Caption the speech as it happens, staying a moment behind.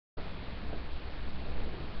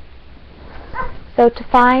So to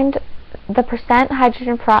find the percent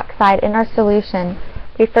hydrogen peroxide in our solution,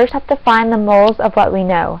 we first have to find the moles of what we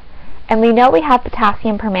know. And we know we have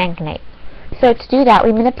potassium permanganate. So to do that,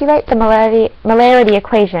 we manipulate the molarity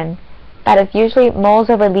equation, that is usually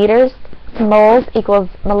moles over liters, to moles equals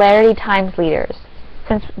molarity times liters,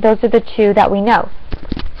 since those are the two that we know.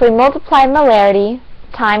 So we multiply molarity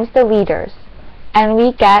times the liters, and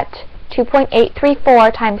we get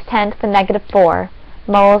 2.834 times 10 to the negative 4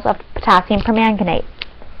 moles of potassium permanganate.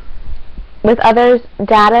 With others'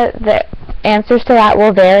 data, the answers to that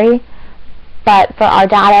will vary, but for our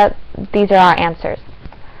data, these are our answers.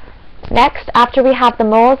 Next, after we have the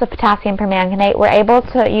moles of potassium permanganate, we're able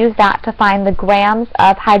to use that to find the grams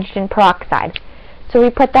of hydrogen peroxide. So we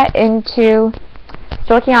put that into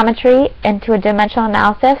stoichiometry, into a dimensional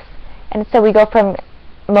analysis, and so we go from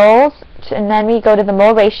moles, and then we go to the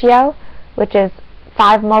mole ratio, which is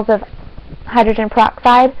 5 moles of hydrogen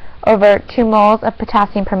peroxide over 2 moles of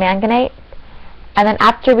potassium permanganate. And then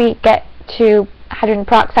after we get to hydrogen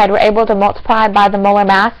peroxide, we're able to multiply by the molar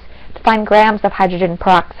mass to find grams of hydrogen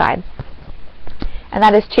peroxide. And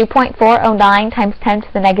that is 2.409 times 10 to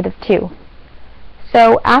the negative 2.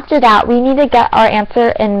 So after that, we need to get our answer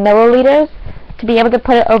in milliliters to be able to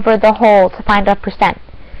put it over the whole to find our percent.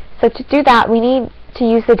 So to do that, we need to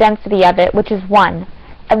use the density of it, which is 1,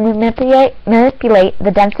 and we manipulate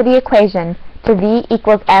the density equation to V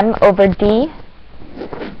equals M over D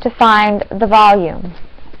to find the volume.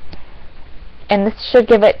 And this should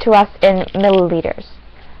give it to us in milliliters.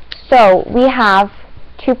 So we have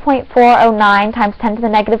 2.409 times 10 to the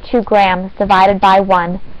negative 2 grams divided by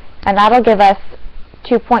 1, and that'll give us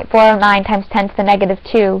 2.409 times 10 to the negative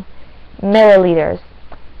 2 milliliters.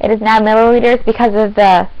 It is now milliliters because of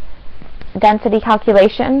the density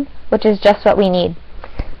calculation, which is just what we need.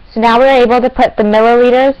 So now we're able to put the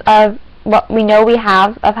milliliters of what we know we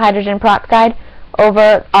have of hydrogen peroxide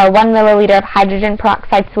over our 1 milliliter of hydrogen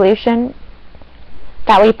peroxide solution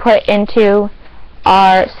that we put into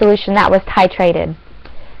our solution that was titrated.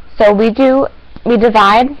 So we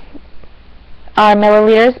divide our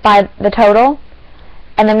milliliters by the total,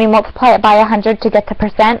 and then we multiply it by 100 to get the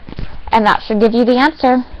percent, and that should give you the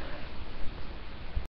answer.